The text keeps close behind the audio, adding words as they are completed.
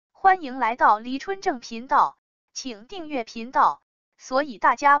欢迎来到黎春正频道，请订阅频道，所以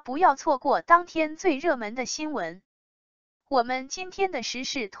大家不要错过当天最热门的新闻。我们今天的时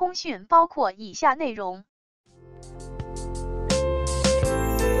事通讯包括以下内容：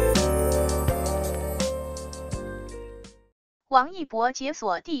王一博解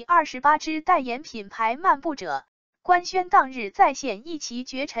锁第28支代言品牌漫步者，官宣当日再现一骑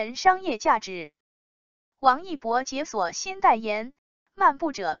绝尘商业价值。王一博解锁新代言。漫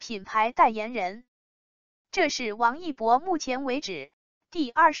步者品牌代言人，这是王一博目前为止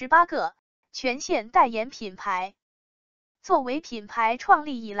第28个全线代言品牌。作为品牌创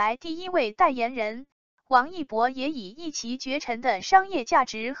立以来第一位代言人，王一博也以一骑绝尘的商业价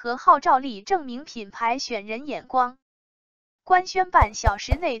值和号召力证明品牌选人眼光。官宣半小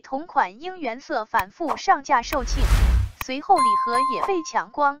时内同款应援色反复上架售罄，随后礼盒也被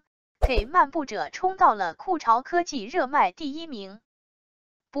抢光，给漫步者冲到了酷潮科技热麦第一名。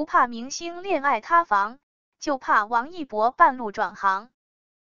不怕明星恋爱塌房，就怕王一博半路转行。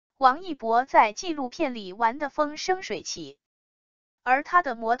王一博在纪录片里玩的风生水起，而他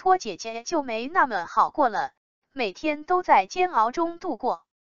的摩托姐姐就没那么好过了，每天都在煎熬中度过。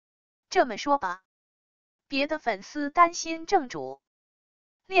这么说吧，别的粉丝担心正主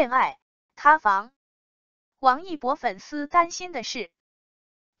恋爱塌房，王一博粉丝担心的是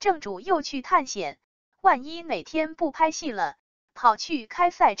正主又去探险，万一哪天不拍戏了，跑去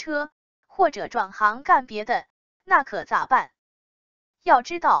开赛车，或者转行干别的，那可咋办？要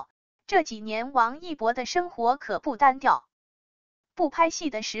知道，这几年王一博的生活可不单调。不拍戏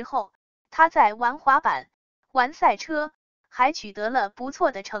的时候，他在玩滑板、玩赛车，还取得了不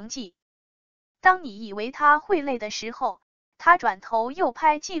错的成绩。当你以为他会累的时候，他转头又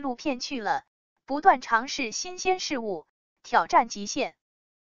拍纪录片去了，不断尝试新鲜事物，挑战极限，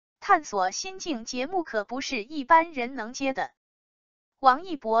探索新境节目可不是一般人能接的。王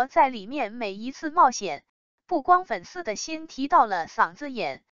一博在里面每一次冒险，不光粉丝的心提到了嗓子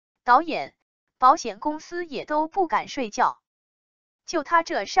眼，导演、保险公司也都不敢睡觉。就他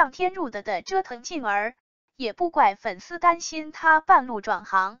这上天入地的折腾劲儿，也不怪粉丝担心他半路转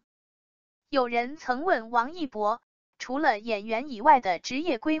行。有人曾问王一博，除了演员以外的职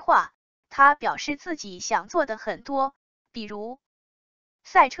业规划，他表示自己想做的很多，比如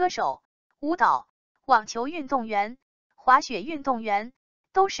赛车手、舞蹈、网球运动员、滑雪运动员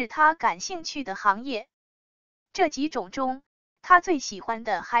都是他感兴趣的行业。这几种中，他最喜欢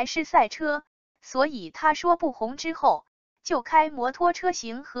的还是赛车，所以他说不红之后，就开摩托车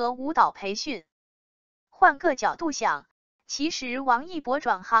型和舞蹈培训。换个角度想，其实王一博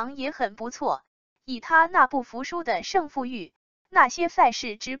转行也很不错，以他那不服输的胜负欲，那些赛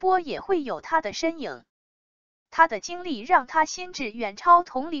事直播也会有他的身影。他的经历让他心智远超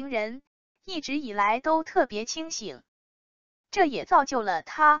同龄人，一直以来都特别清醒。这也造就了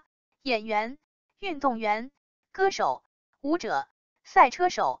他演员、运动员、歌手、舞者、赛车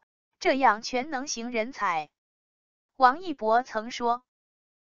手这样全能型人才。王一博曾说，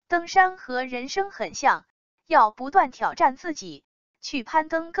登山和人生很像，要不断挑战自己，去攀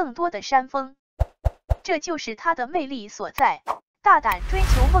登更多的山峰。这就是他的魅力所在，大胆追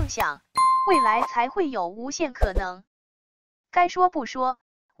求梦想，未来才会有无限可能。该说不说，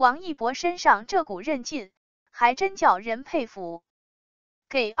王一博身上这股韧劲还真叫人佩服。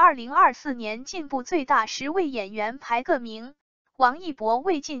给2024年进步最大10位演员排个名，王一博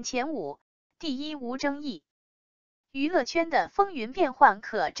未进前5，第一无争议。娱乐圈的风云变幻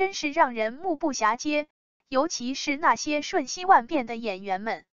可真是让人目不暇接，尤其是那些瞬息万变的演员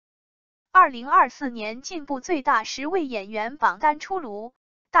们。2024年进步最大10位演员榜单出炉，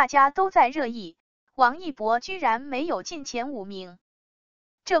大家都在热议，王一博居然没有进前5名，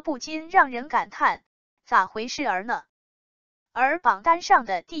这不禁让人感叹，咋回事儿呢？而榜单上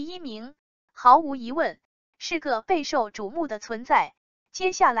的第一名，毫无疑问是个备受瞩目的存在。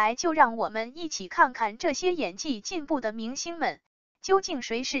接下来就让我们一起看看这些演技进步的明星们，究竟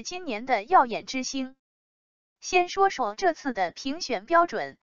谁是今年的耀眼之星。先说说这次的评选标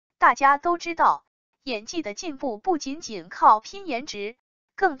准，大家都知道，演技的进步不仅仅靠拼颜值，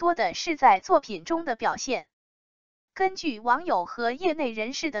更多的是在作品中的表现。根据网友和业内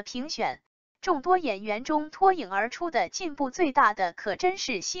人士的评选，众多演员中脱颖而出的进步最大的可真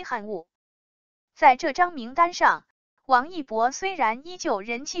是稀罕物。在这张名单上，王一博虽然依旧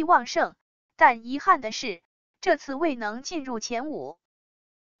人气旺盛，但遗憾的是，这次未能进入前5。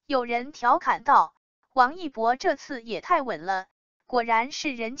有人调侃道，王一博这次也太稳了，果然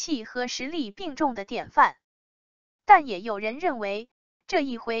是人气和实力并重的典范。但也有人认为，这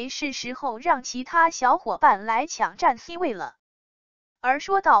一回是时候让其他小伙伴来抢占 C 位了。而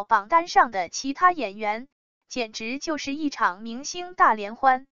说到榜单上的其他演员，简直就是一场明星大联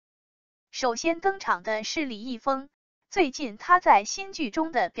欢。首先登场的是李易峰，最近他在新剧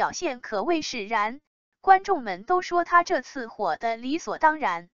中的表现可谓是燃，观众们都说他这次火的理所当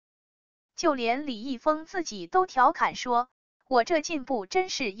然。就连李易峰自己都调侃说，我这进步真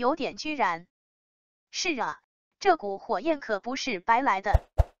是有点居然。是啊，这股火焰可不是白来的。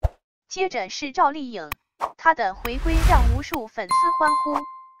接着是赵丽颖，她的回归让无数粉丝欢呼，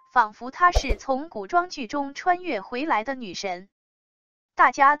仿佛她是从古装剧中穿越回来的女神。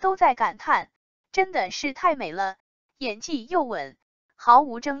大家都在感叹，真的是太美了，演技又稳，毫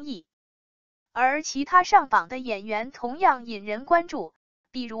无争议。而其他上榜的演员同样引人关注，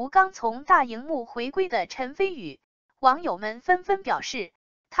比如刚从大荧幕回归的陈飞宇，网友们纷纷表示，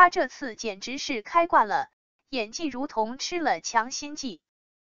他这次简直是开挂了，演技如同吃了强心剂。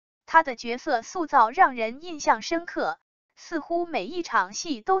他的角色塑造让人印象深刻，似乎每一场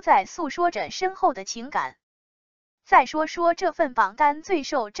戏都在诉说着深厚的情感。再说说这份榜单最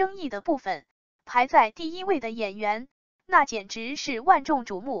受争议的部分，排在第1位的演员，那简直是万众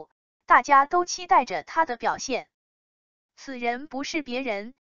瞩目，大家都期待着他的表现。此人不是别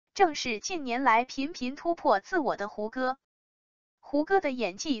人，正是近年来频频突破自我的胡歌。胡歌的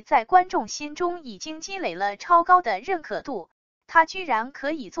演技在观众心中已经积累了超高的认可度，他居然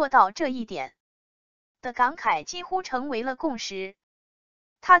可以做到这一点的感慨几乎成为了共识。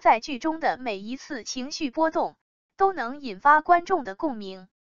他在剧中的每一次情绪波动都能引发观众的共鸣，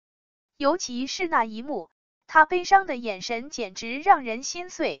尤其是那一幕，他悲伤的眼神简直让人心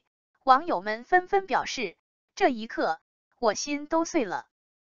碎，网友们纷纷表示，这一刻我心都碎了。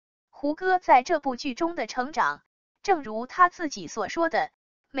胡歌在这部剧中的成长，正如他自己所说的，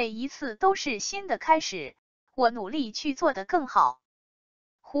每一次都是新的开始，我努力去做得更好。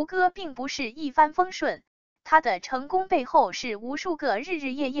胡歌并不是一帆风顺，他的成功背后是无数个日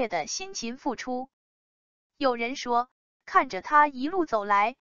日夜夜的辛勤付出。有人说，看着他一路走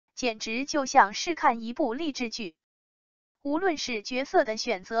来，简直就像是看一部励志剧。无论是角色的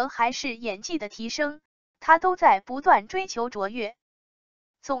选择还是演技的提升，他都在不断追求卓越。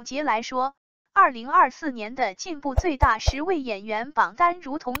总结来说，2024年的进步最大10位演员榜单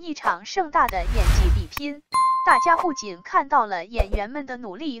如同一场盛大的演技比拼，大家不仅看到了演员们的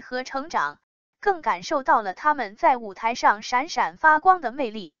努力和成长，更感受到了他们在舞台上闪闪发光的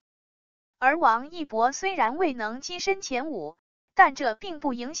魅力。而王一博虽然未能跻身前5，但这并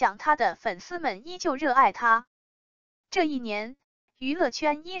不影响他的粉丝们依旧热爱他。这一年，娱乐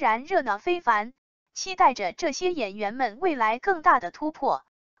圈依然热闹非凡，期待着这些演员们未来更大的突破。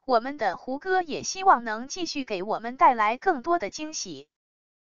我们的胡歌也希望能继续给我们带来更多的惊喜。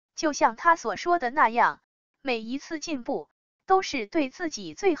就像他所说的那样，每一次进步都是对自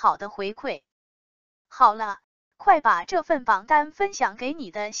己最好的回馈。好了，快把这份榜单分享给你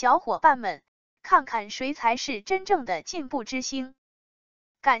的小伙伴们，看看谁才是真正的进步之星。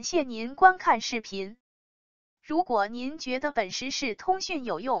感谢您观看视频。如果您觉得本时事通讯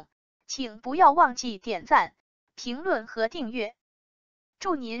有用，请不要忘记点赞、评论和订阅。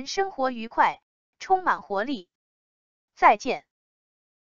祝您生活愉快，充满活力。再见。